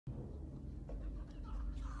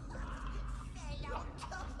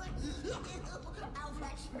Oh,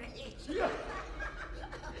 that's brilliant. Yeah.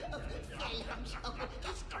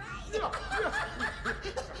 It's great.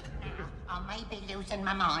 I may be losing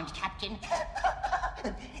my mind, Captain.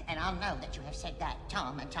 And I know that you have said that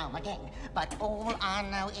time and time again. But all I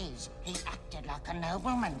know is he acted like a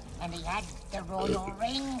nobleman and he had the royal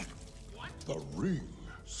ring. What? The ring?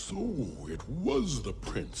 So it was the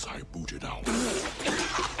prince I booted out.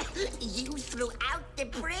 You threw out the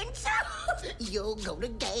prince? You're gonna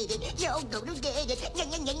get it. You're gonna get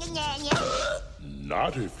it.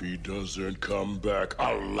 Not if he doesn't come back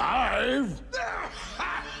alive.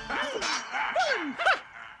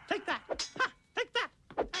 Take that. Ha, take that.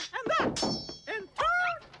 And that. And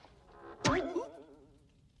turn.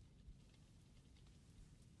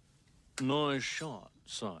 Nice shot,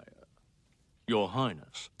 sire. Your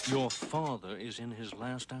Highness, your father is in his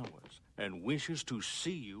last hours and wishes to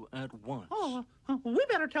see you at once. Oh, we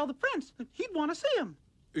better tell the prince. He'd want to see him.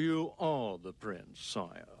 You are the prince,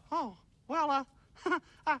 sire. Oh, well,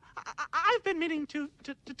 I've been meaning to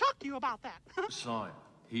talk to you about that. Sire,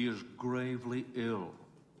 he is gravely ill.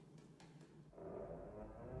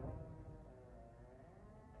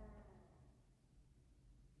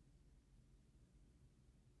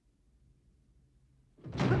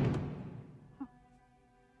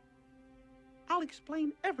 I'll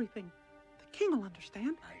explain everything. The king will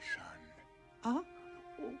understand. My son.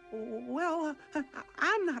 Well,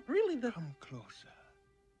 I'm not really the... Come closer.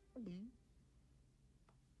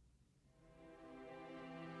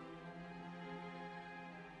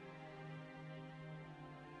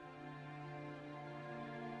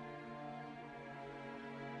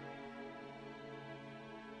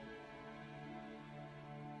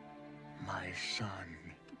 My son.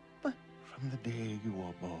 But... From the day you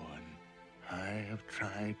were born, I have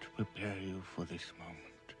tried to prepare you for this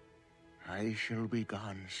moment. I shall be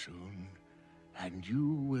gone soon, and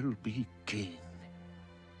you will be king.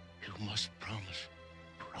 You must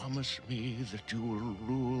promise me that you will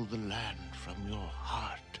rule the land from your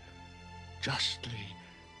heart, justly